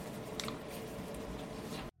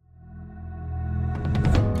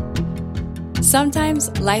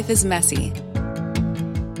Sometimes life is messy.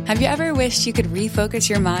 Have you ever wished you could refocus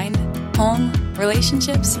your mind, home,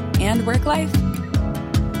 relationships, and work life?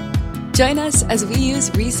 Join us as we use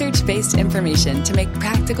research-based information to make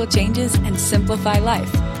practical changes and simplify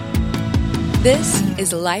life. This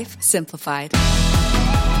is Life Simplified.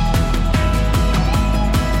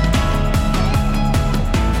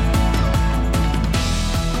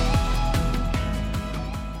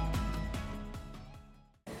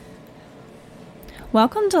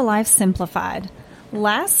 Welcome to Life Simplified.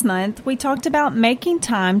 Last month, we talked about making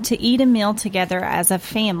time to eat a meal together as a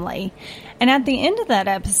family. And at the end of that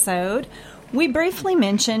episode, we briefly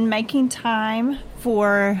mentioned making time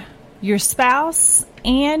for your spouse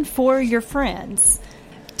and for your friends.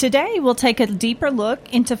 Today, we'll take a deeper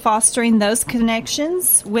look into fostering those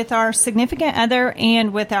connections with our significant other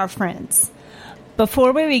and with our friends.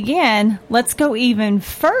 Before we begin, let's go even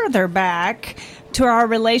further back to our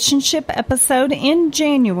relationship episode in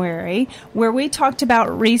January, where we talked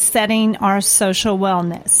about resetting our social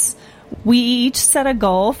wellness. We each set a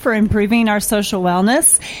goal for improving our social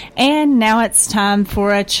wellness, and now it's time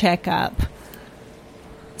for a checkup.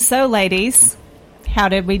 So, ladies, how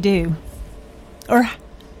did we do? Or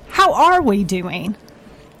how are we doing?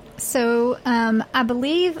 So, I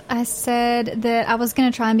believe I said that I was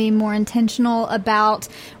going to try and be more intentional about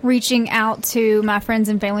reaching out to my friends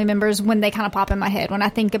and family members when they kind of pop in my head. When I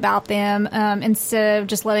think about them, instead of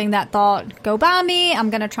just letting that thought go by me,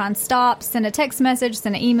 I'm going to try and stop, send a text message,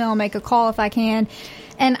 send an email, make a call if I can.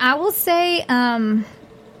 And I will say,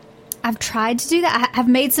 I've tried to do that. I've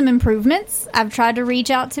made some improvements. I've tried to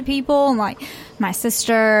reach out to people, like my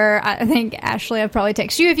sister. I think, Ashley, I've probably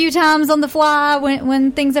texted you a few times on the fly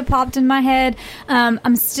when things have popped in my head.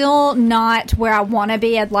 I'm still not where I want to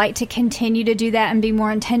be. I'd like to continue to do that and be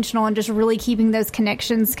more intentional and just really keeping those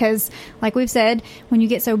connections because, like we've said, when you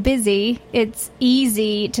get so busy, it's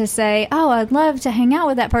easy to say, oh, I'd love to hang out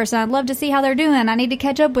with that person. I'd love to see how they're doing. I need to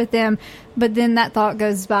catch up with them. But then that thought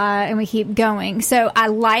goes by and we keep going. So I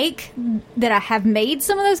like that I have made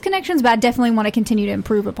some of those connections, but I definitely want to continue to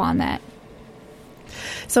improve upon that.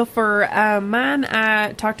 So for mine,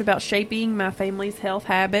 I talked about shaping my family's health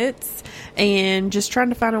habits and just trying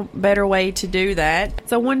to find a better way to do that.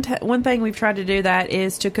 So one thing we've tried to do that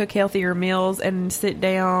is to cook healthier meals and sit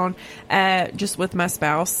down just with my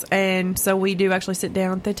spouse. And so we do actually sit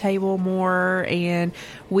down at the table more and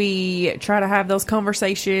we try to have those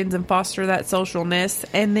conversations and foster that socialness.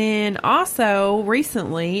 And then also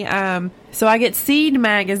recently, so I get seed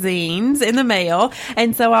magazines in the mail,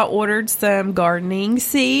 and so I ordered some gardening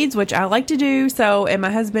seeds, which I like to do. So, and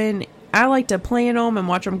my husband, I like to plant them and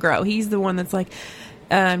watch them grow. He's the one that's like,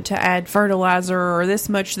 to add fertilizer or this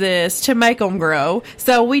much to make them grow.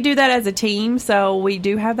 So we do that as a team. So we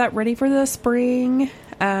do have that ready for the spring,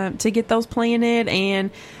 to get those planted.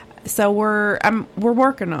 And so we're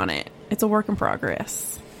working on it. It's a work in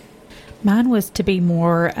progress. Mine was to be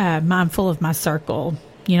more mindful of my circle.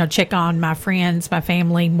 Check on my friends, my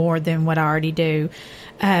family more than what I already do.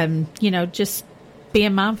 Just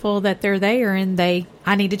being mindful that they're there and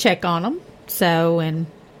I need to check on them. So, and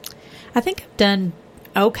I think I've done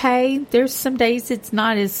okay. There's some days it's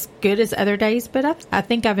not as good as other days, but I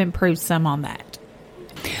think I've improved some on that.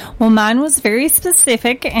 Well, mine was very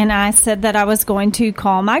specific, and I said that I was going to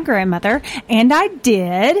call my grandmother, and I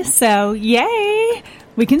did. So, yay!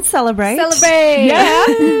 We can celebrate. Yeah.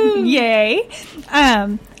 Yay.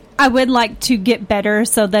 I would like to get better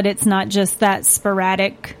so that it's not just that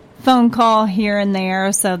sporadic phone call here and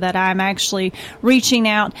there, so that I'm actually reaching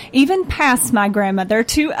out even past my grandmother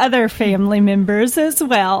to other family members as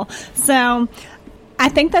well. So I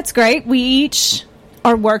think that's great. We each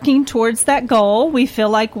are working towards that goal. We feel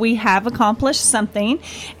like we have accomplished something.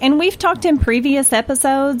 And we've talked in previous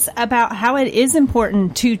episodes about how it is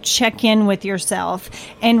important to check in with yourself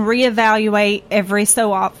and reevaluate every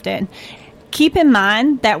so often. Keep in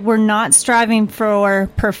mind that we're not striving for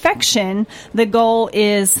perfection. The goal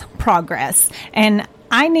is progress. And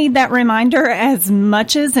I need that reminder as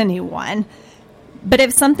much as anyone. But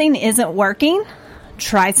if something isn't working,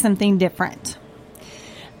 try something different.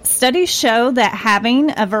 Studies show that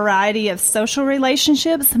having a variety of social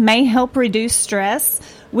relationships may help reduce stress,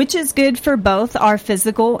 which is good for both our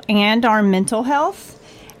physical and our mental health.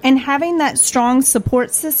 And having that strong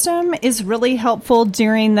support system is really helpful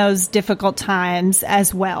during those difficult times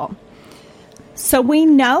as well. So we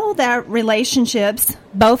know that relationships,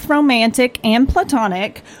 both romantic and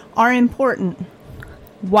platonic, are important.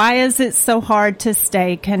 Why is it so hard to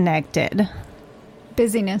stay connected?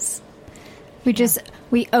 Busyness.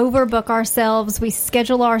 We overbook ourselves. We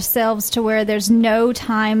schedule ourselves to where there's no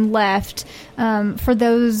time left for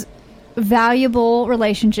those valuable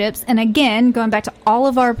relationships. And again, going back to all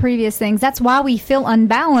of our previous things, that's why we feel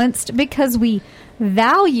unbalanced, because we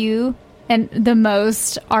value and the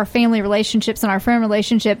most our family relationships and our friend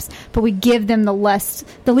relationships, but we give them the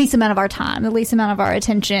least amount of our time, the least amount of our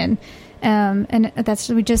attention. And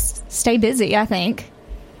we just stay busy, I think.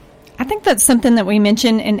 I think that's something that we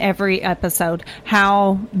mention in every episode,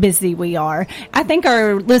 how busy we are. I think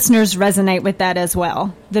our listeners resonate with that as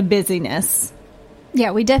well, the busyness.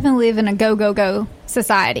 Yeah, we definitely live in a go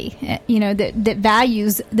society, that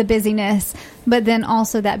values the busyness, but then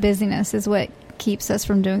also that busyness is what keeps us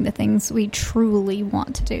from doing the things we truly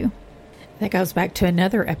want to do. That goes back to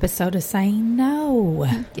another episode of saying no.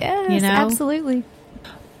 Yes, absolutely.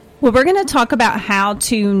 Well, we're going to talk about how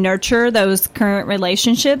to nurture those current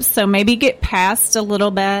relationships, so maybe get past a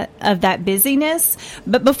little bit of that busyness.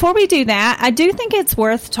 But before we do that, I do think it's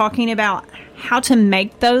worth talking about how to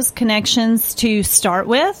make those connections to start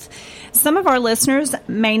with. Some of our listeners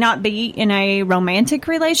may not be in a romantic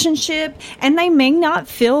relationship, and they may not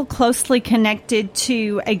feel closely connected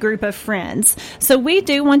to a group of friends. So we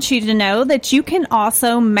do want you to know that you can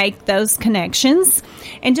also make those connections.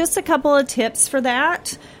 And just a couple of tips for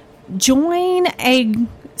that. Join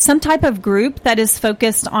some type of group that is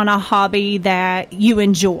focused on a hobby that you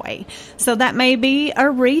enjoy. So that may be a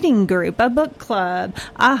reading group, a book club,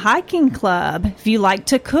 a hiking club. If you like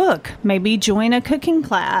to cook, maybe join a cooking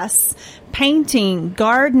class, painting,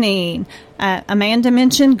 gardening. Amanda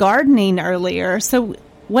mentioned gardening earlier. So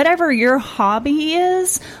whatever your hobby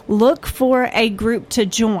is, look for a group to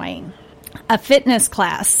join. A fitness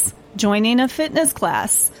class, joining a fitness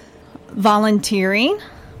class. Volunteering.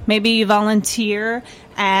 Maybe you volunteer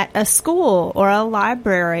at a school or a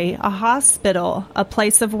library, a hospital, a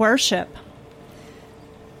place of worship.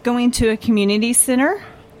 Going to a community center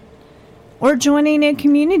or joining a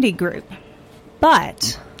community group.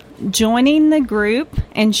 But joining the group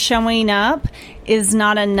and showing up is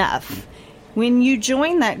not enough. When you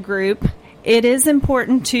join that group, it is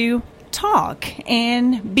important to talk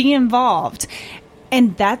and be involved.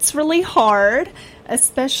 And that's really hard,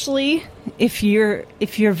 especially if you're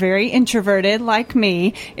very introverted like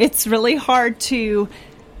me. It's really hard to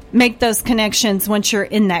make those connections once you're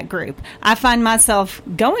in that group. I find myself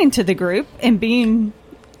going to the group and being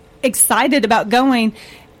excited about going,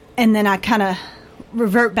 and then I kind of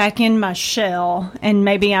revert back in my shell, and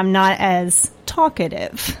maybe I'm not as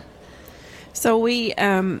talkative. So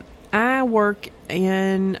I work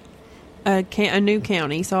in a new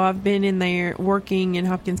county, so I've been in there working in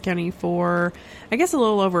Hopkins County for, I guess, a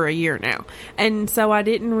little over a year now, and so I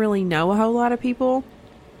didn't really know a whole lot of people.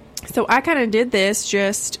 So I kind of did this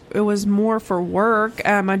it was more for work.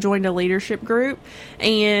 I joined a leadership group,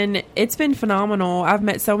 and it's been phenomenal. I've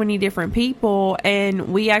met so many different people,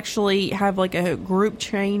 and we actually have like a group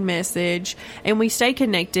chain message, and we stay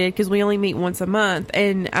connected because we only meet once a month.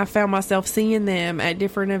 And I found myself seeing them at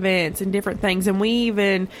different events and different things. And we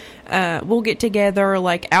even, we'll get together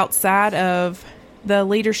like outside of the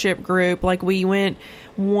leadership group. Like we went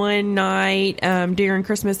one night during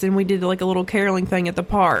Christmas, and we did like a little caroling thing at the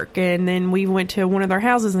park, and then we went to one of their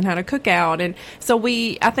houses and had a cookout. And so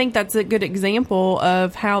I think that's a good example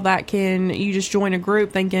of how you just join a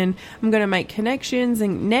group thinking I'm going to make connections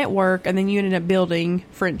and network, and then you ended up building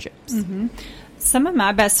friendships. Mm-hmm. Some of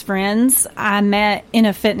my best friends I met in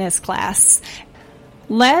a fitness class.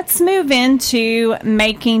 Let's move into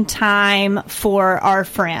making time for our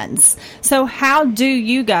friends. So how do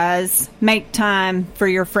you guys make time for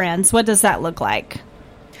your friends? What does that look like?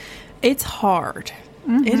 It's hard.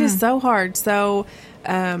 Mm-hmm. It is so hard. So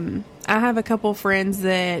I have a couple friends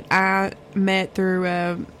that I met through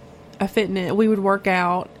a fitness. We would work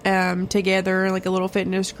out together, like a little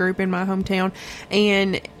fitness group in my hometown.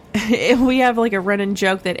 And we have like a running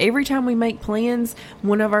joke that every time we make plans,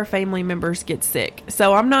 one of our family members gets sick.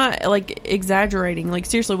 So I'm not like exaggerating. Like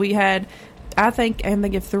seriously, we had, I think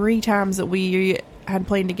of 3 times that we had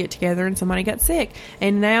planned to get together and somebody got sick.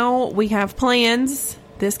 And now we have plans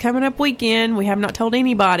this coming up weekend. We have not told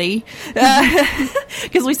anybody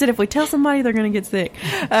because we said if we tell somebody, they're going to get sick.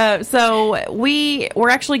 So we're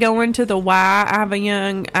actually going to the Y. I have a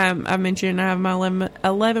young, I mentioned I have my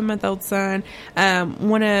 11-month-old son.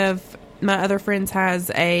 One of my other friends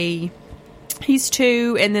has he's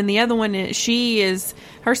 2, and then the other one,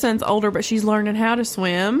 her son's older, but she's learning how to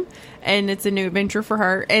swim, and it's a new adventure for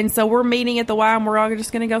her. And so we're meeting at the Y, and we're all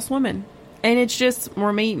just going to go swimming. And it's just,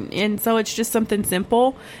 we're meeting, and so it's just something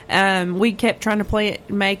simple. We kept trying to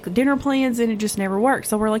make dinner plans, and it just never worked.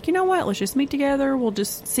 So we're like, you know what? Let's just meet together. We'll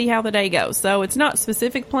just see how the day goes. So it's not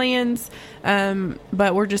specific plans,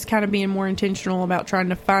 but we're just kind of being more intentional about trying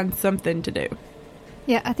to find something to do.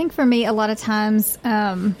 Yeah, I think for me, a lot of times,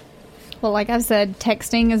 well, like I've said,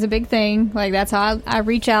 texting is a big thing. Like, that's how I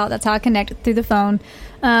reach out. That's how I connect through the phone,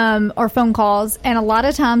 or phone calls. And a lot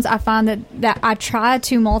of times I find that I try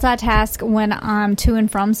to multitask when I'm to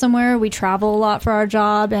and from somewhere. We travel a lot for our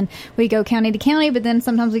job, and we go county to county, but then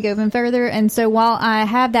sometimes we go even further. And so while I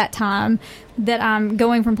have that time that I'm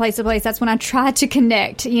going from place to place, that's when I try to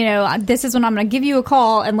connect. You know, this is when I'm going to give you a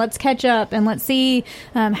call, and let's catch up, and let's see,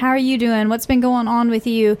 how are you doing? What's been going on with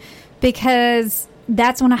you? Because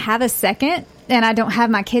that's when I have a second and I don't have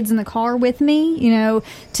my kids in the car with me, you know,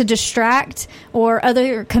 to distract, or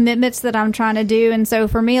other commitments that I'm trying to do. And so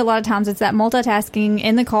for me, a lot of times it's that multitasking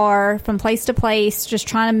in the car from place to place, just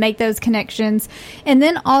trying to make those connections. And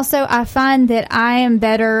then also I find that I am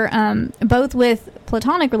better, both with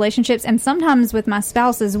platonic relationships and sometimes with my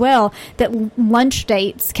spouse as well, that lunch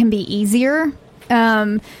dates can be easier.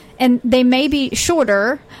 And they may be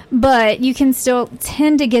shorter, but you can still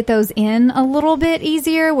tend to get those in a little bit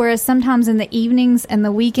easier. Whereas sometimes in the evenings and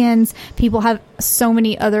the weekends, people have so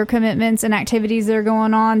many other commitments and activities that are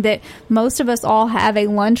going on that most of us all have a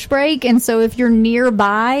lunch break. And so if you're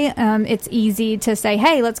nearby, it's easy to say,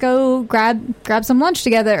 hey, let's go grab some lunch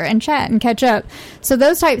together and chat and catch up. So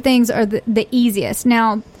those type things are the easiest.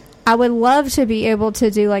 Now, I would love to be able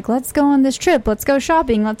to do, like, let's go on this trip, let's go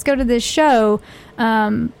shopping, let's go to this show.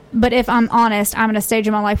 But if I'm honest, I'm at a stage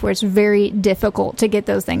in my life where it's very difficult to get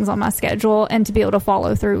those things on my schedule and to be able to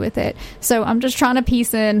follow through with it. So I'm just trying to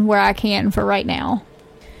piece in where I can for right now.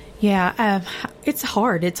 Yeah, it's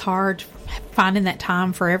hard. It's hard finding that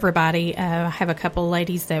time for everybody. I have a couple of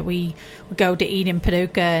ladies that we go to eat in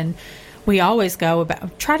Paducah, and we always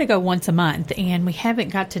try to go once a month, and we haven't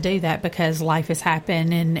got to do that because life has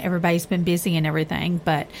happened and everybody's been busy and everything.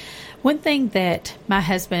 But one thing that my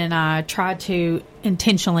husband and I try to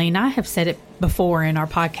intentionally, and I have said it before in our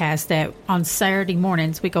podcast, that on Saturday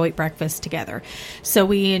mornings we go eat breakfast together. So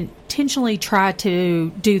we intentionally try to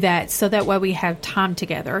do that so that way we have time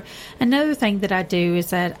together. Another thing that I do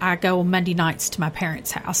is that I go Monday nights to my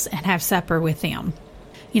parents' house and have supper with them.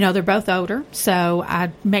 You know, they're both older, so I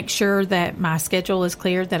make sure that my schedule is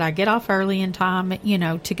clear, that I get off early in time, you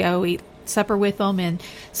know, to go eat supper with them and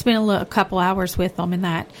spend a couple hours with them and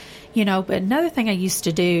that, you know. But another thing I used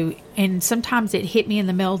to do, and sometimes it hit me in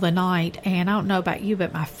the middle of the night, and I don't know about you,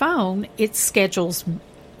 but my phone, it schedules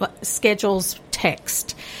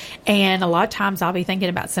text. And a lot of times I'll be thinking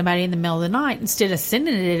about somebody in the middle of the night. Instead of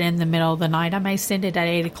sending it in the middle of the night, I may send it at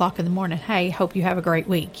 8 o'clock in the morning. Hey, hope you have a great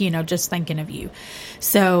week. You know, just thinking of you.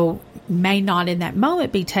 So may not in that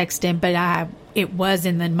moment be texting, but it was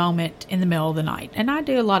in the moment in the middle of the night. And I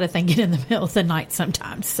do a lot of thinking in the middle of the night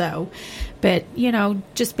sometimes. So, but, you know,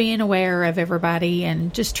 just being aware of everybody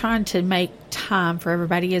and just trying to make time for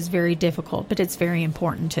everybody is very difficult, but it's very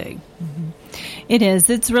important too. Mm-hmm. It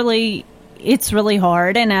is. It's really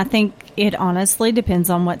hard, and I think it honestly depends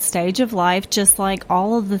on what stage of life, just like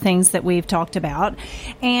all of the things that we've talked about.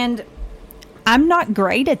 And I'm not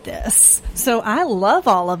great at this, so I love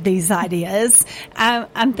all of these ideas.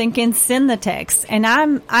 I'm thinking send the text, and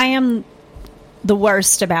I am the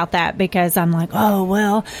worst about that because I'm like, oh,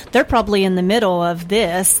 well, they're probably in the middle of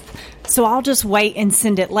this, so I'll just wait and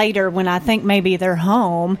send it later when I think maybe they're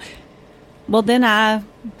home. Well, then I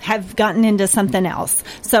have gotten into something else.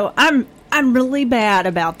 So I'm really bad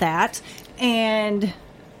about that.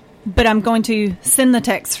 But I'm going to send the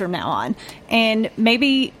text from now on and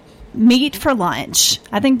maybe meet for lunch.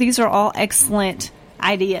 I think these are all excellent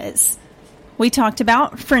ideas. We talked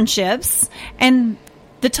about friendships and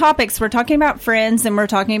the topics. We're talking about friends and we're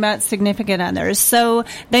talking about significant others. So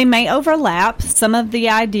they may overlap. Some of the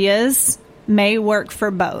ideas may work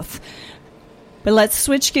for both. But let's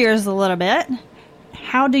switch gears a little bit.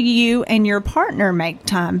 How do you and your partner make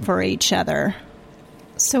time for each other?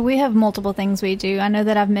 So we have multiple things we do. I know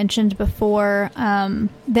that I've mentioned before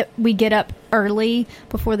that we get up early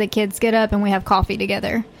before the kids get up and we have coffee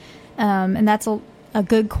together. And that's a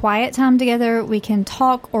good quiet time together. We can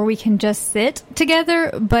talk or we can just sit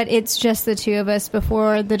together, but it's just the two of us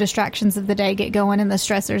before the distractions of the day get going and the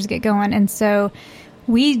stressors get going. And so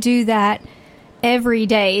we do that every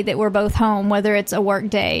day that we're both home, whether it's a work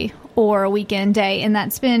day or a weekend day. And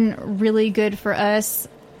that's been really good for us.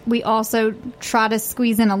 We also try to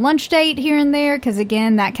squeeze in a lunch date here and there because,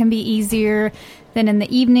 again, that can be easier than in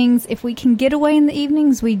the evenings. If we can get away in the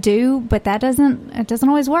evenings, we do, but it doesn't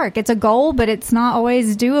always work. It's a goal, but it's not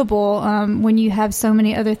always doable when you have so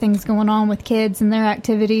many other things going on with kids and their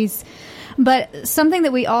activities. But something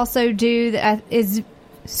that we also do that is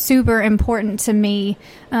super important to me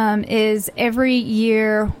is every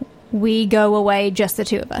year we go away, just the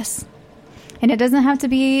two of us. And it doesn't have to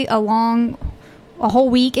be a long a whole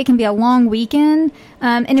week. It can be a long weekend.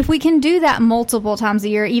 And if we can do that multiple times a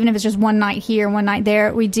year, even if it's just one night here, one night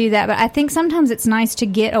there, we do that. But I think sometimes it's nice to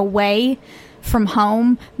get away from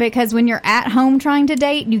home, because when you're at home trying to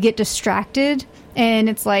date, you get distracted. And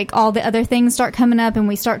it's like all the other things start coming up, and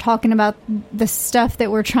we start talking about the stuff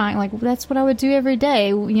that we're trying. Like, that's what I would do every day.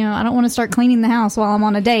 You know, I don't want to start cleaning the house while I'm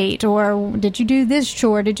on a date. Or did you do this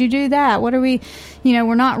chore? Did you do that? What are we, you know,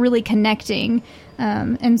 we're not really connecting.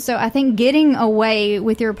 And so I think getting away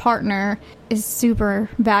with your partner is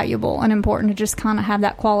super valuable and important to just kind of have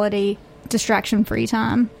that quality distraction-free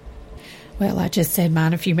time. Well, I just said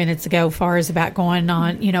mine a few minutes ago, far as about going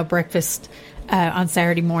on, you know, breakfast on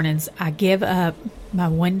Saturday mornings. I give up my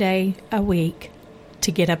one day a week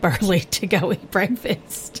to get up early to go eat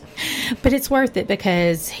breakfast. But it's worth it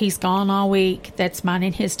because he's gone all week. That's mine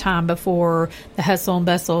and his time before the hustle and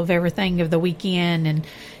bustle of everything of the weekend and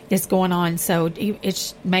is going on. So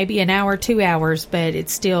it's maybe an hour, 2 hours, but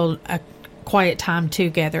it's still a quiet time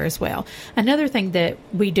together as well. Another thing that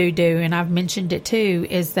we do, and I've mentioned it too,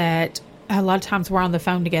 is that a lot of times we're on the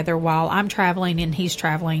phone together while I'm traveling and he's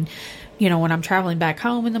traveling. You know, when I'm traveling back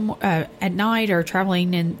home in the at night or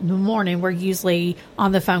traveling in the morning, we're usually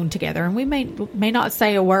on the phone together, and we may not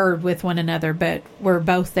say a word with one another, but we're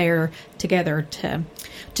both there together to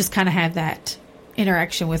just kind of have that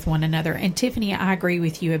interaction with one another. And Tiffany, I agree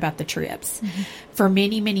with you about the trips. Mm-hmm. For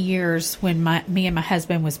many, many years, when me and my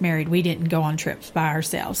husband was married, we didn't go on trips by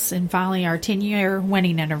ourselves. And finally, our 10-year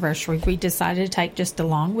wedding anniversary, we decided to take just a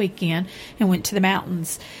long weekend and went to the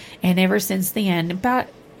mountains. And ever since then,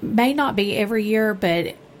 may not be every year,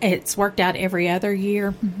 but it's worked out every other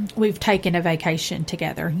year. Mm-hmm. We've taken a vacation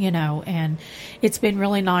together, you know, and it's been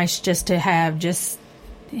really nice just to have just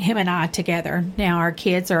him and I together. Now our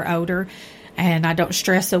kids are older, and I don't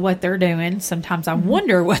stress at what they're doing. Sometimes I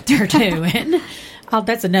wonder what they're doing.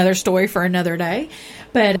 That's another story for another day.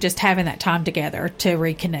 But just having that time together to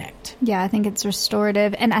reconnect. Yeah, I think it's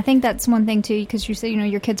restorative. And I think that's one thing, too, because you say, you know,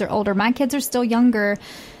 your kids are older. My kids are still younger.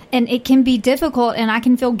 And it can be difficult, and I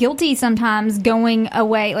can feel guilty sometimes going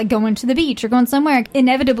away, like going to the beach or going somewhere.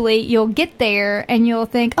 Inevitably, you'll get there, and you'll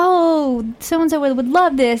think, oh, so-and-so would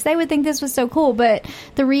love this. They would think this was so cool. But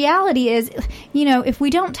the reality is, you know, if we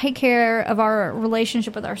don't take care of our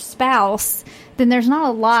relationship with our spouse, then there's not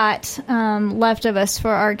a lot left of us for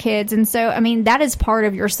our kids. And so, I mean, that is part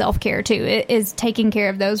of your self-care, too, is taking care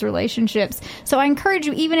of those relationships. So I encourage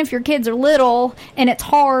you, even if your kids are little and it's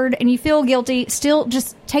hard and you feel guilty, still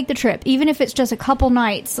just take the trip. Even if it's just a couple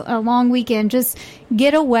nights, a long weekend, just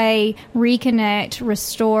get away, reconnect,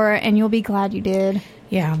 restore, and you'll be glad you did.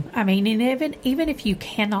 Yeah, I mean, and even if you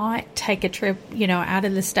cannot take a trip, you know, out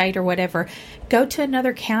of the state or whatever, go to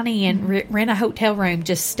another county and rent a hotel room.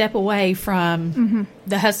 Just step away from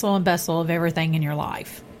the hustle and bustle of everything in your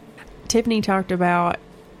life. Tiffany talked about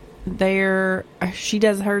she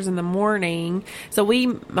does hers in the morning, so we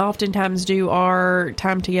oftentimes do our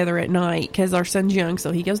time together at night because our son's young,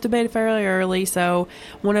 so he goes to bed fairly early. So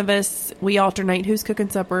one of us, we alternate who's cooking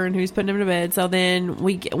supper and who's putting him to bed. So then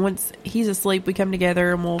once he's asleep, we come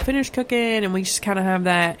together and we'll finish cooking, and we just kind of have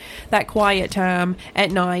that quiet time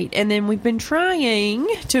at night. And then we've been trying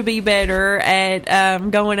to be better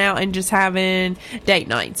at going out and just having date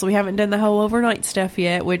nights. So we haven't done the whole overnight stuff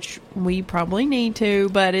yet, which we probably need to,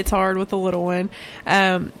 but it's hard with the little one.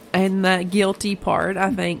 And the guilty part, I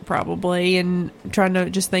think, probably, and trying to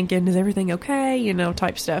just thinking, is everything okay, you know,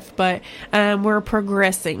 type stuff. But we're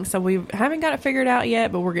progressing, so we haven't got it figured out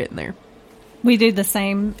yet, but we're getting there. We do the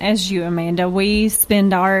same as you, Amanda. We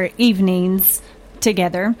spend our evenings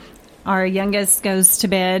together. Our youngest goes to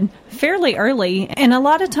bed fairly early, and a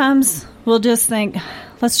lot of times we'll just think,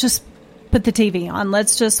 let's just put the TV on.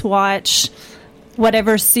 Let's just watch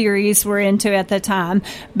whatever series we're into at the time.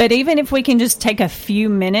 But even if we can just take a few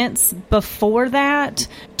minutes before that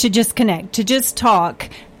to just connect, to just talk,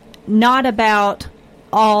 not about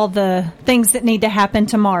all the things that need to happen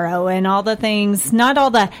tomorrow and all the things, not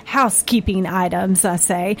all the housekeeping items, I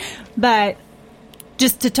say, but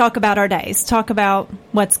just to talk about our days, talk about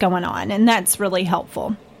what's going on. And that's really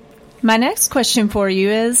helpful. My next question for you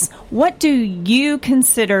is, what do you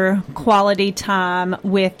consider quality time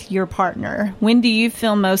with your partner? When do you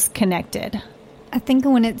feel most connected? I think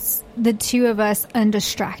when it's the two of us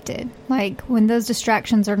undistracted, like when those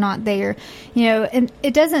distractions are not there, you know, and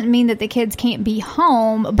it doesn't mean that the kids can't be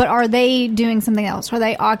home, but are they doing something else? Are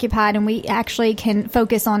they occupied, and we actually can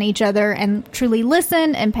focus on each other and truly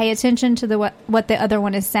listen and pay attention to what the other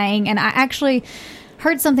one is saying? And I actually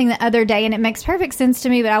heard something the other day, and it makes perfect sense to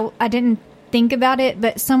me, but I didn't think about it.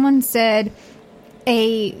 But someone said,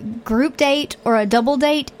 a group date or a double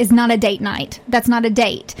date is not a date night. That's not a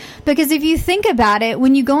date. Because if you think about it,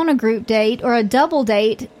 when you go on a group date or a double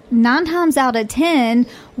date, 9 times out of 10,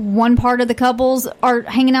 one part of the couples are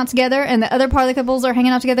hanging out together and the other part of the couples are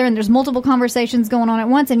hanging out together, and there's multiple conversations going on at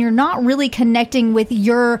once, and you're not really connecting with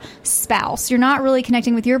your spouse. You're not really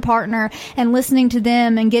connecting with your partner and listening to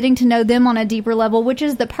them and getting to know them on a deeper level, which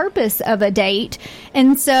is the purpose of a date.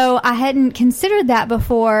 And so I hadn't considered that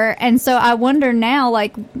before. And so I wonder now,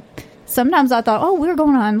 like, sometimes I thought, oh, we're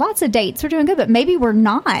going on lots of dates. We're doing good, but maybe we're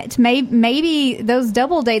not. Maybe those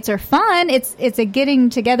double dates are fun. It's a getting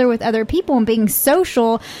together with other people and being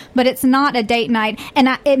social, but it's not a date night. And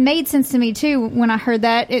it made sense to me, too, when I heard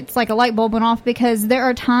that. It's like a light bulb went off, because there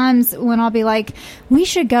are times when I'll be like, we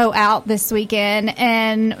should go out this weekend.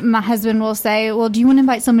 And my husband will say, well, do you want to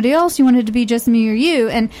invite somebody else? You want it to be just me or you?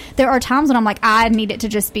 And there are times when I'm like, I need it to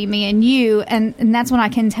just be me and you. And that's when I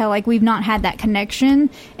can tell, like, we've not had that connection,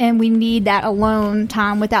 and we need that alone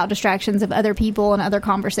time without distractions of other people and other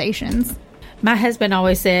conversations. My husband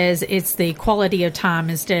always says it's the quality of time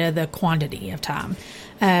instead of the quantity of time,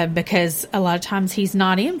 because a lot of times he's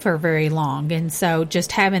not in for very long. And so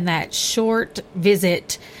just having that short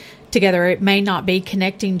visit together, it may not be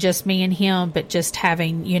connecting just me and him, but just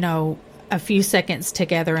having, a few seconds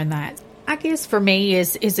together in that. I guess for me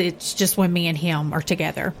is it's just when me and him are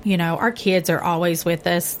together. Our kids are always with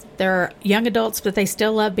us. They're young adults, but they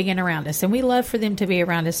still love being around us, and we love for them to be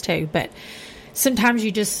around us too. But sometimes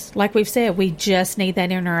you just, like we've said, we just need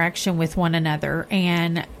that interaction with one another.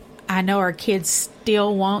 And I know our kids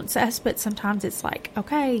still wants us, but sometimes it's like,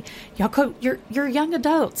 okay, y'all go, you're young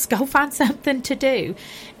adults, go find something to do.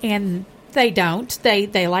 And they don't.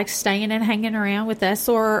 They like staying and hanging around with us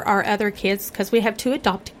or our other kids, because we have 2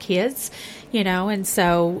 adopted kids, and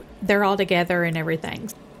so they're all together and everything.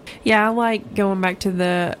 Yeah, I like going back to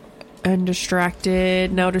the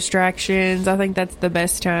undistracted, no distractions. I think that's the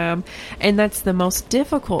best time, and that's the most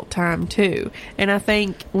difficult time too. And I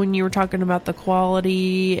think when you were talking about the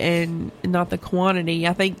quality and not the quantity,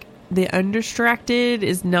 I think the undistracted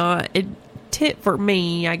is not it. Tip for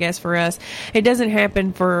me, I guess for us, it doesn't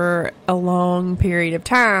happen for a long period of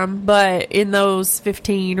time, but in those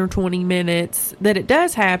 15 or 20 minutes that it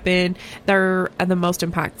does happen, they're the most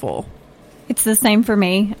impactful. It's the same for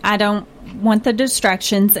me. I don't want the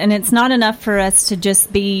distractions, and it's not enough for us to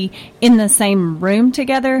just be in the same room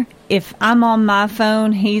together. If I'm on my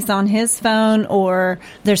phone, he's on his phone, or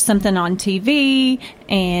there's something on TV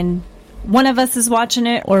and one of us is watching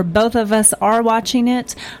it or both of us are watching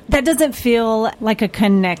it, that doesn't feel like a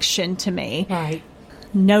connection to me. Right.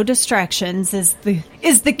 No distractions is the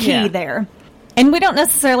key there. And we don't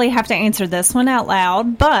necessarily have to answer this one out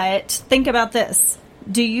loud, but think about this.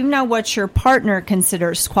 Do you know what your partner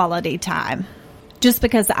considers quality time? Just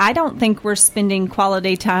because I don't think we're spending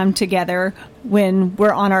quality time together when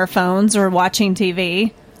we're on our phones or watching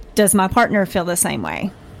TV, does my partner feel the same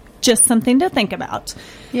way? Just something to think about.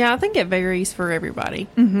 Yeah, I think it varies for everybody.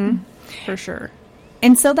 Mm-hmm. For sure.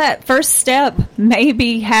 And so that first step may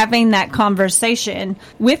be having that conversation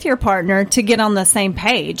with your partner to get on the same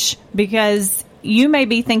page, because you may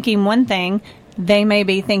be thinking one thing, they may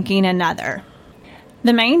be thinking another.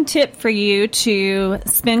 The main tip for you to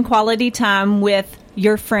spend quality time with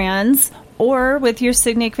your friends or with your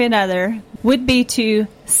significant other would be to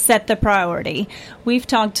set the priority. We've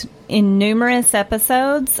talked in numerous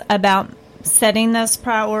episodes about setting those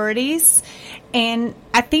priorities, and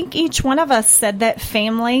I think each one of us said that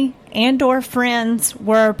family and or friends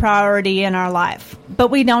were a priority in our life, but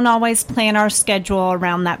we don't always plan our schedule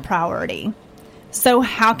around that priority. So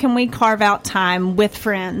how can we carve out time with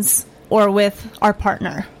friends or with our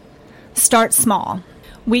partner? Start small.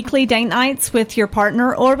 Weekly date nights with your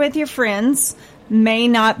partner or with your friends may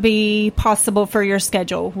not be possible for your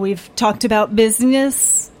schedule. We've talked about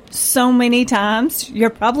busyness so many times. You're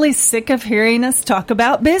probably sick of hearing us talk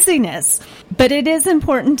about busyness, but it is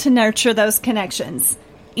important to nurture those connections,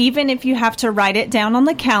 even if you have to write it down on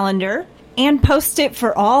the calendar and post it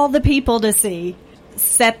for all the people to see.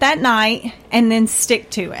 Set that night and then stick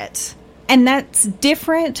to it. And that's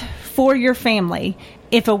different for your family.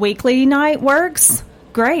 If a weekly night works,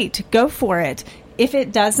 great, go for it. If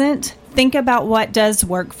it doesn't, think about what does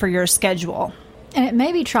work for your schedule. And it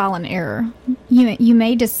may be trial and error. You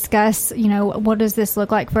may discuss, what does this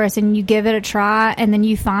look like for us? And you give it a try, and then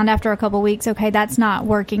you find after a couple of weeks, okay, that's not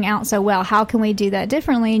working out so well. How can we do that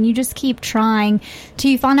differently? And you just keep trying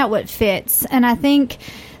till you find out what fits. And I think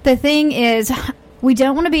the thing is, we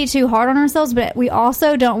don't want to be too hard on ourselves, but we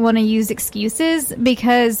also don't want to use excuses,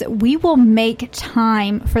 because we will make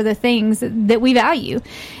time for the things that we value.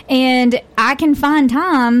 And I can find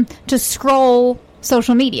time to scroll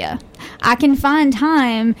social media. I can find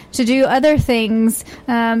time to do other things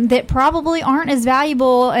that probably aren't as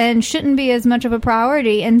valuable and shouldn't be as much of a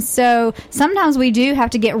priority. And so sometimes we do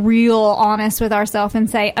have to get real honest with ourselves and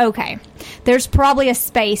say, okay, there's probably a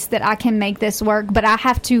space that I can make this work, but I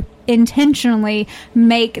have to intentionally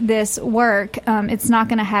make this work. It's not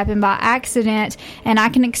going to happen by accident, and I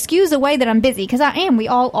can excuse a way that I'm busy, because I am. We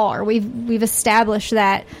all are. We've established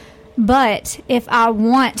that. But if I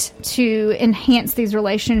want to enhance these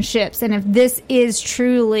relationships, and if this is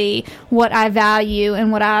truly what I value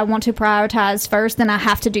and what I want to prioritize first, then I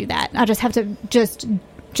have to do that. I just have to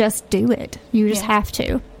just do it. You just have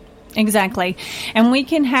to. Exactly. And we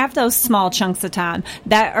can have those small chunks of time,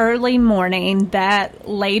 that early morning, that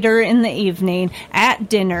later in the evening, at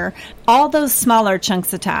dinner, all those smaller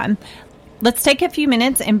chunks of time. Let's take a few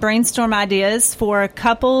minutes and brainstorm ideas for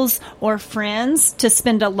couples or friends to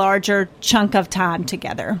spend a larger chunk of time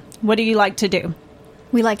together. What do you like to do?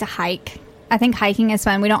 We like to hike. I think hiking is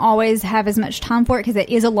fun. We don't always have as much time for it because it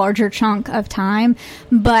is a larger chunk of time.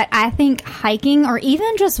 But I think hiking, or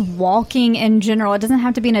even just walking in general, it doesn't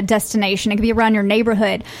have to be in a destination. It could be around your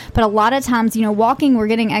neighborhood. But a lot of times, walking, we're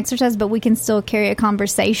getting exercise, but we can still carry a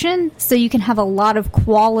conversation. So you can have a lot of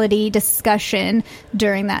quality discussion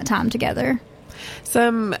during that time together.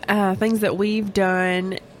 Some things that we've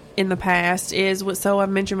done in the past is I've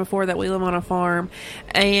mentioned before that we live on a farm,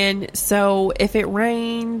 and so if it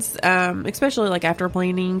rains, especially like after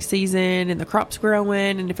planting season and the crops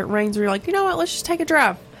growing, and if it rains, we're like, you know what, let's just take a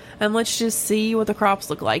drive and let's just see what the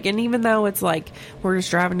crops look like. And even though it's like we're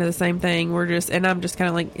just driving to the same thing, and I'm just kind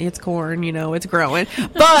of like, it's corn, it's growing,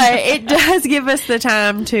 but it does give us the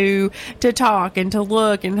time to talk and to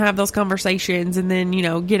look and have those conversations, and then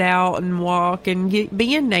get out and walk and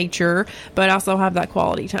be in nature, but also have that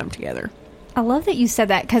quality time together. I love that you said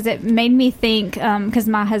that, because it made me think, because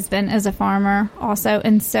my husband is a farmer also,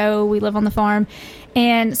 and so we live on the farm,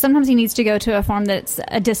 and sometimes he needs to go to a farm that's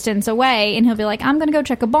a distance away, and he'll be like, I'm going to go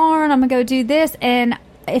check a barn, I'm going to go do this, and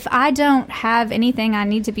if I don't have anything I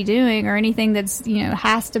need to be doing or anything that's,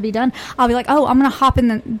 has to be done, I'll be like, oh, I'm going to hop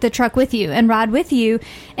in the truck with you and ride with you.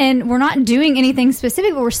 And we're not doing anything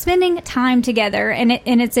specific, but we're spending time together. And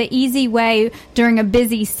it's an easy way during a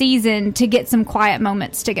busy season to get some quiet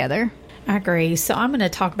moments together. I agree. So I'm going to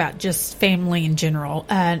talk about just family in general.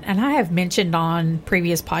 And I have mentioned on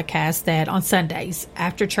previous podcasts that on Sundays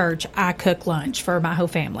after church, I cook lunch for my whole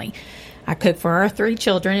family. I cook for our 3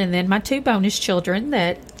 children, and then my 2 bonus children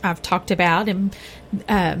that I've talked about, and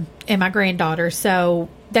my granddaughter. So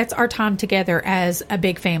that's our time together as a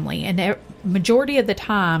big family. And the majority of the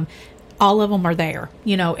time, all of them are there,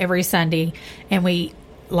 every Sunday. And a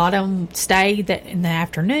lot of them stay in the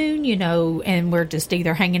afternoon, and we're just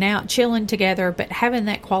either hanging out, chilling together. But having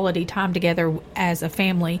that quality time together as a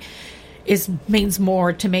family means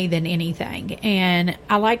more to me than anything. And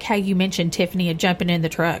I like how you mentioned, Tiffany, of jumping in the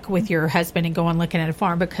truck with your husband and going looking at a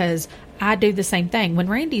farm, because I do the same thing. When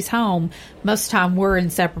Randy's home, most of the time we're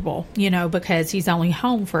inseparable, because he's only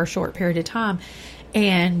home for a short period of time.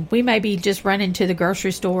 And we may be just running to the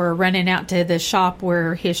grocery store or running out to the shop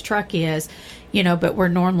where his truck is, but we're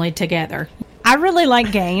normally together. I really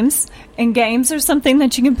like games, and games are something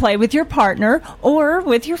that you can play with your partner or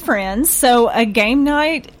with your friends. So a game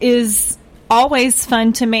night is always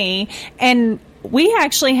fun to me. And we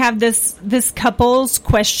actually have this couples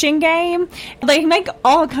question game. They make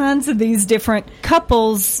all kinds of these different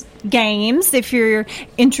couples games if you're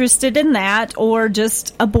interested in that, or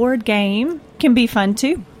just a board game can be fun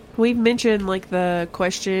too. We've mentioned like the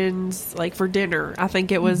questions like for dinner. I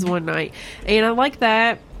think it was one night. And I like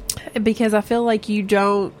that because I feel like you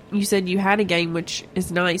said you had a game, which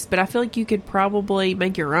is nice, but I feel like you could probably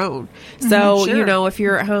make your own. So, sure. If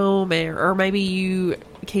you're at home or maybe you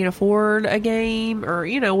can't afford a game, or,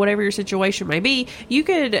 whatever your situation may be, you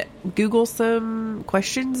could Google some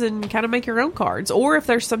questions and kind of make your own cards. Or if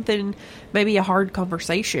there's something, maybe a hard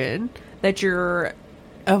conversation that you're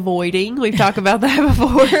avoiding, we've talked about that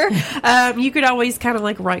before, you could always kind of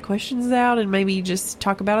like write questions out and maybe just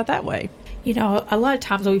talk about it that way. A lot of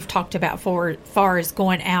times we've talked about far as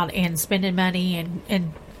going out and spending money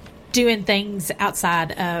and doing things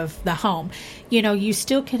outside of the home. You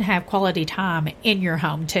still can have quality time in your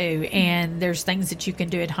home too. And there's things that you can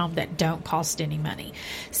do at home that don't cost any money.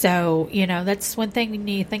 So, that's one thing we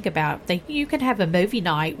need to think about. You can have a movie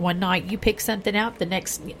night. One night you pick something out, the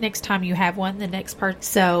next time you have one, the next part.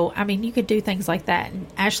 So, you could do things like that. And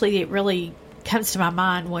Ashley, it really comes to my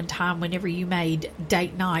mind one time whenever you made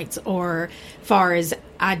date nights, or far as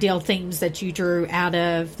ideal themes that you drew out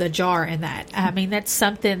of the jar and that. I mean, that's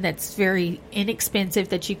something that's very inexpensive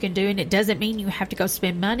that you can do, and it doesn't mean you have to go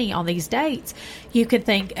spend money on these dates. You could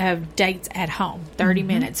think of dates at home, 30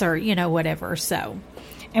 minutes or, whatever. So.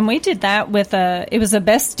 And we did that with it was a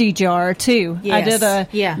bestie jar too. Yes. I did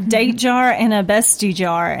a date jar and a bestie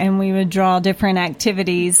jar, and we would draw different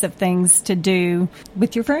activities of things to do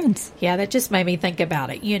with your friends. Yeah, that just made me think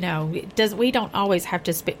about it. We don't always have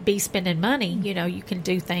to be spending money. You can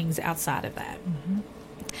do things outside of that. Mm-hmm.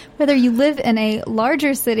 Whether you live in a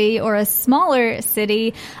larger city or a smaller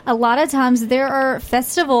city, a lot of times there are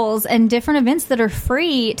festivals and different events that are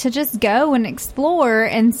free to just go and explore.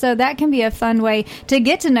 And so that can be a fun way to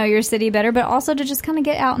get to know your city better, but also to just kind of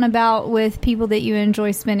get out and about with people that you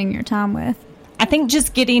enjoy spending your time with. I think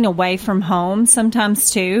just getting away from home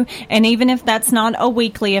sometimes too, and even if that's not a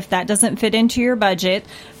weekly, if that doesn't fit into your budget,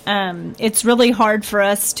 it's really hard for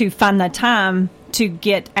us to find the time to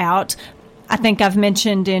get out. I think I've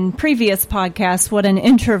mentioned in previous podcasts what an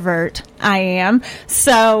introvert I am.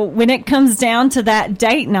 So when it comes down to that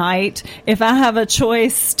date night, if I have a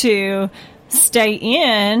choice to stay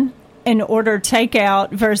in order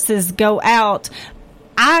takeout versus go out,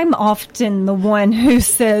 I'm often the one who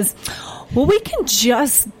says, well, we can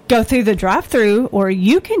just go through the drive-thru, or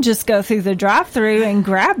you can just go through the drive-thru and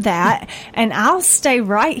grab that, and I'll stay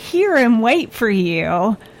right here and wait for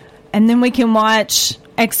you. And then we can watch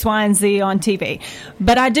X, Y, and Z on TV.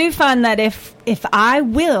 But I do find that if I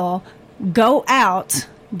will go out,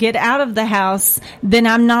 get out of the house, then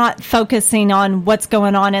I'm not focusing on what's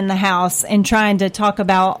going on in the house and trying to talk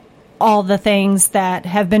about all the things that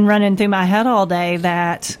have been running through my head all day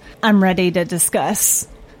that I'm ready to discuss.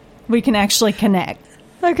 We can actually connect.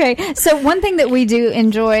 Okay, so one thing that we do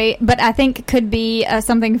enjoy, but I think could be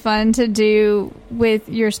something fun to do with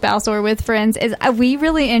your spouse or with friends, is we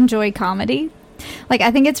really enjoy comedy. Like, I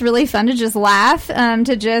think it's really fun to just laugh,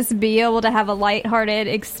 to just be able to have a lighthearted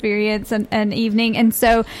experience an evening. And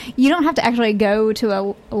so you don't have to actually go to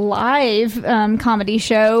a live comedy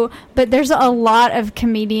show, but there's a lot of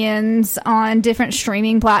comedians on different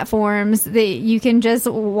streaming platforms that you can just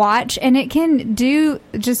watch, and it can do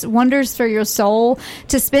just wonders for your soul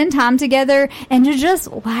to spend time together and to just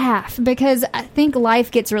laugh, because I think life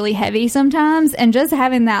gets really heavy sometimes, and just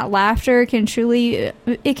having that laughter can truly,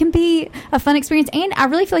 it can be a fun experience. And I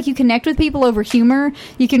really feel like you connect with people over humor.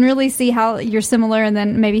 You can really see how you're similar and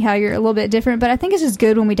then maybe how you're a little bit different. But I think it's just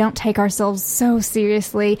good when we don't take ourselves so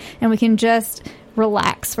seriously and we can just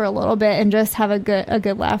relax for a little bit and just have a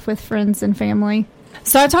good laugh with friends and family.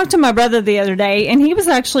 So I talked to my brother the other day, and he was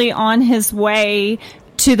actually on his way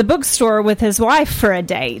to the bookstore with his wife for a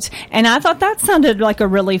date. And I thought that sounded like a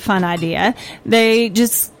really fun idea. They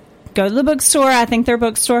just go to the bookstore. I think their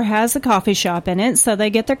bookstore has a coffee shop in it. So they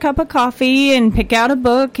get their cup of coffee and pick out a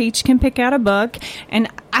book. Each can pick out a book. And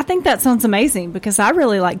I think that sounds amazing because I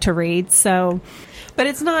really like to read. So, but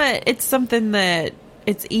it's something that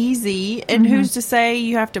it's easy. And who's to say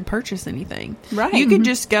you have to purchase anything? Right. You can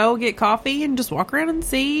just go get coffee and just walk around and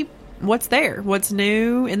see what's there, what's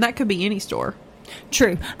new. And that could be any store.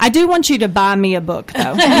 True. I do want you to buy me a book,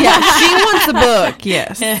 though. Yeah, she wants a book,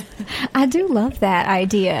 yes. I do love that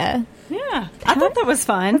idea. Yeah, I thought that was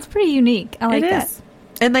fun. It's pretty unique. I like that.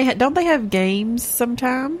 And don't they have games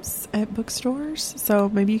sometimes at bookstores? So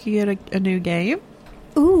maybe you could get a new game.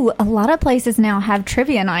 Ooh, a lot of places now have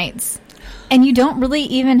trivia nights. And you don't really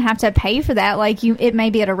even have to pay for that. Like, it may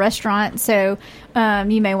be at a restaurant, so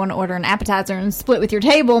you may want to order an appetizer and split with your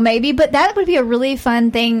table, maybe. But that would be a really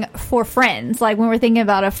fun thing for friends. Like, when we're thinking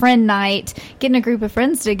about a friend night, getting a group of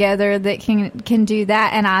friends together that can do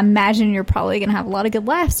that. And I imagine you're probably going to have a lot of good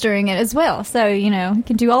laughs during it as well. So, you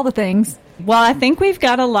can do all the things. Well, I think we've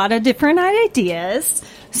got a lot of different ideas.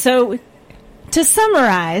 So, to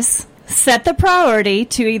summarize, set the priority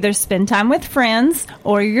to either spend time with friends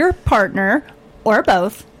or your partner or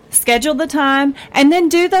both. Schedule the time and then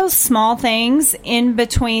do those small things in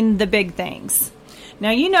between the big things.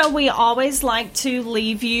 Now, we always like to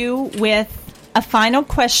leave you with a final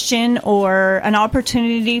question or an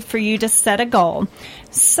opportunity for you to set a goal.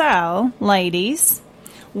 So, ladies,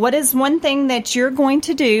 what is one thing that you're going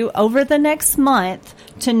to do over the next month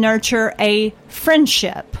to nurture a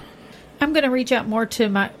friendship? I'm going to reach out more to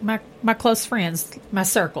my close friends, my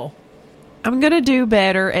circle. I'm going to do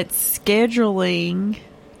better at scheduling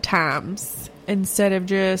times instead of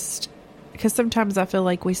just, because sometimes I feel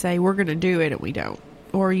like we say we're going to do it and we don't,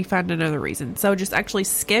 or you find another reason. So just actually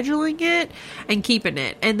scheduling it and keeping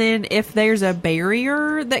it. And then if there's a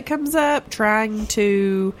barrier that comes up, trying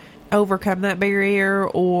to overcome that barrier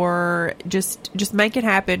or just make it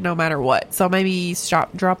happen no matter what. So maybe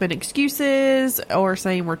stop dropping excuses or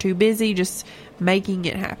saying we're too busy, just making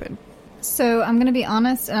it happen. So I'm going to be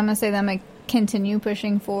honest, and I'm going to say that I'm going to continue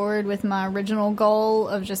pushing forward with my original goal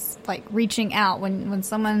of just like reaching out when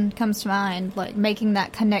someone comes to mind, like making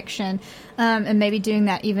that connection, and maybe doing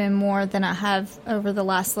that even more than I have over the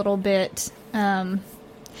last little bit. And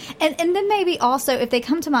then maybe also if they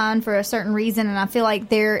come to mind for a certain reason and I feel like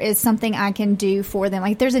there is something I can do for them,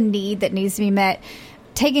 like there's a need that needs to be met,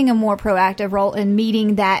 taking a more proactive role in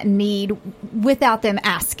meeting that need without them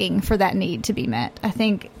asking for that need to be met. I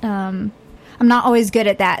think I'm not always good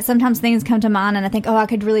at that. Sometimes things come to mind and I think, oh, I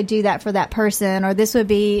could really do that for that person, or this would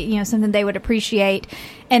be, something they would appreciate.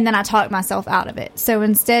 And then I talk myself out of it. So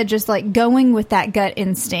instead, just like going with that gut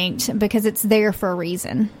instinct because it's there for a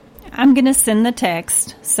reason. I'm going to send the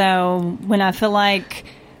text. So when I feel like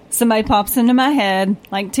somebody pops into my head,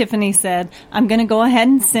 like Tiffany said, I'm going to go ahead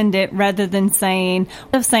and send it rather than saying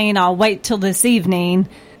I'll wait till this evening.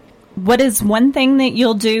 What is one thing that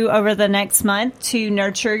you'll do over the next month to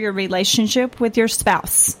nurture your relationship with your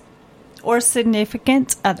spouse or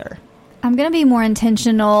significant other? I'm going to be more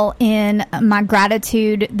intentional in my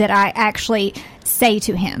gratitude that I actually say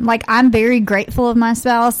to him. Like, I'm very grateful of my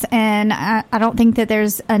spouse, and I don't think that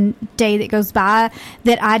there's a day that goes by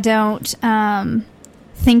that I don't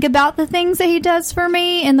think about the things that he does for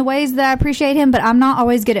me and the ways that I appreciate him, but I'm not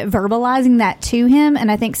always good at verbalizing that to him,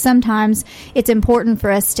 and I think sometimes it's important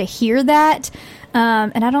for us to hear that.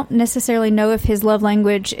 And I don't necessarily know if his love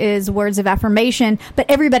language is words of affirmation, but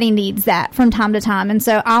everybody needs that from time to time. And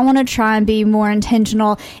so I want to try and be more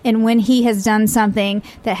intentional in when he has done something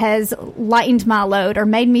that has lightened my load or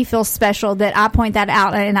made me feel special, that I point that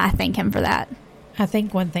out and I thank him for that. I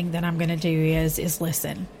think one thing that I'm going to do is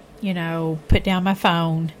listen. Put down my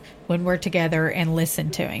phone when we're together and listen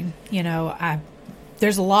to him.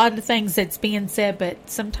 There's a lot of things that's being said, but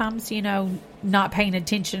sometimes, not paying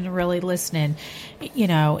attention and really listening,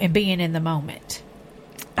 and being in the moment.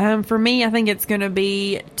 For me, I think it's going to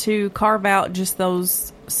be to carve out just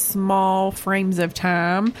those small frames of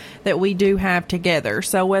time that we do have together.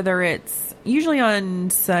 So whether it's usually on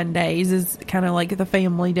Sundays is kind of like the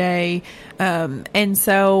family day. And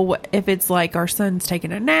so if it's like our son's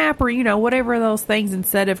taking a nap or, whatever those things,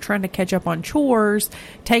 instead of trying to catch up on chores,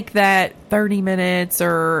 take that 30 minutes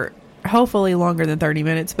or hopefully longer than 30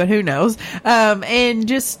 minutes, but who knows? And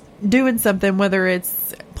just doing something, whether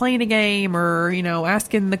it's playing a game or,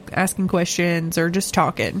 asking questions or just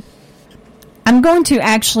talking. I'm going to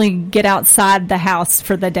actually get outside the house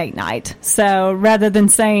for the date night. So rather than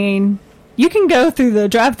saying, you can go through the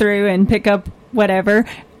drive-thru and pick up whatever,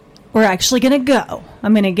 we're actually going to go.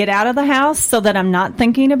 I'm going to get out of the house so that I'm not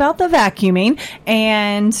thinking about the vacuuming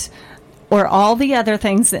or all the other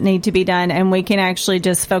things that need to be done, and we can actually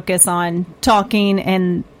just focus on talking,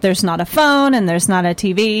 and there's not a phone and there's not a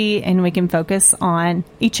TV, and we can focus on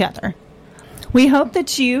each other. We hope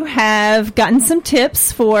that you have gotten some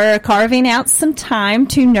tips for carving out some time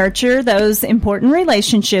to nurture those important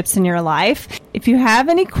relationships in your life. If you have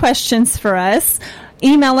any questions for us,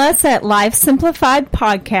 email us at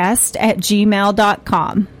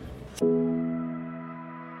lifesimplifiedpodcast@gmail.com.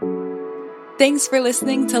 Thanks for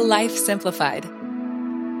listening to Life Simplified.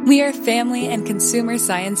 We are family and consumer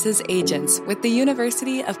sciences agents with the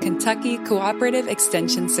University of Kentucky Cooperative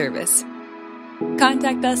Extension Service.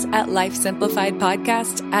 Contact us at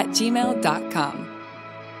lifesimplifiedpodcast@gmail.com.